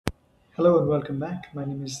Hello and welcome back. My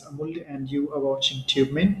name is Amulya and you are watching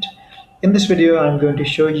TubeMint. In this video, I'm going to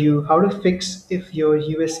show you how to fix if your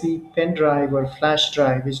USB pen drive or flash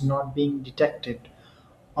drive is not being detected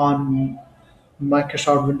on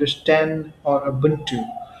Microsoft Windows 10 or Ubuntu.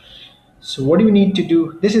 So what do you need to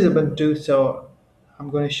do? This is Ubuntu, so I'm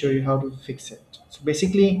going to show you how to fix it. So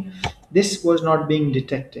basically, this was not being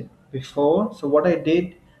detected before. So what I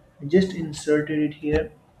did, I just inserted it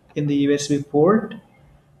here in the USB port.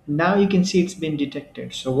 Now you can see it's been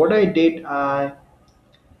detected. So what I did, I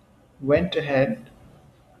went ahead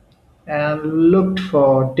and looked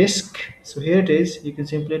for disk. So here it is. You can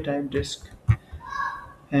simply type disk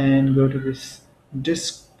and go to this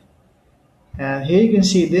disk, and here you can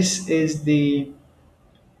see this is the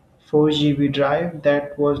 4 GB drive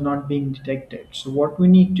that was not being detected. So what we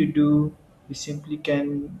need to do, we simply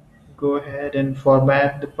can go ahead and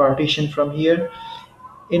format the partition from here.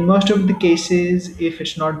 In most of the cases, if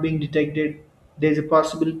it's not being detected, there's a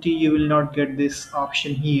possibility you will not get this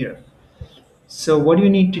option here. So what do you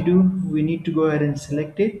need to do? We need to go ahead and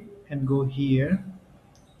select it and go here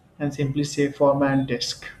and simply say format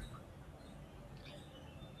disk.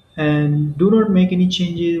 And do not make any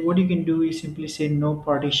changes. What you can do is simply say no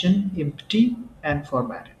partition, empty, and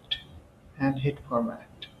format it and hit format.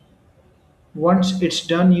 Once it's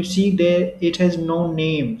done, you see there it has no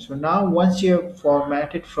name. So now once you have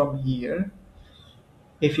formatted from here,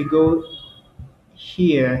 if you go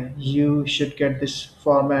here, you should get this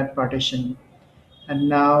format partition, and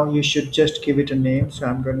now you should just give it a name. So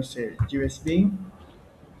I'm going to say USB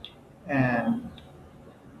and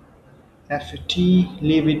FAT,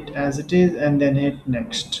 leave it as it is, and then hit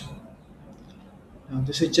next. Now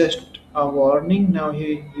this is just a warning. Now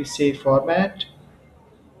here you say format,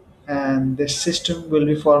 and the system will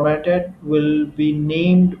be formatted, will be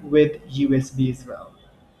named with USB as well.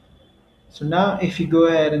 So now if you go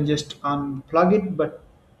ahead and just unplug it, but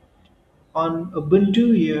on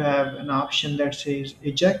Ubuntu you have an option that says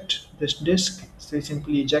eject this disk. So you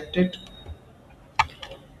simply eject it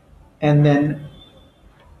and then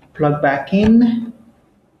plug back in,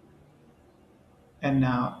 and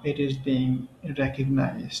now it is being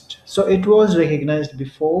recognized. So it was recognized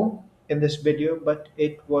before in this video, but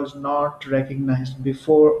it was not recognized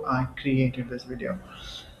before I created this video.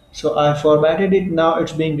 So I formatted it. Now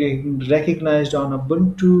it's being recognized on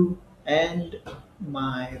Ubuntu and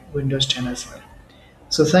my Windows 10 as well.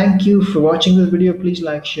 So thank you for watching this video. Please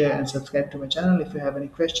like, share, and subscribe to my channel. If you have any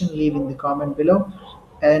question, leave in the comment below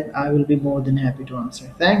and I will be more than happy to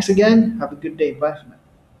answer. Thanks again. Have a good day. Bye for now.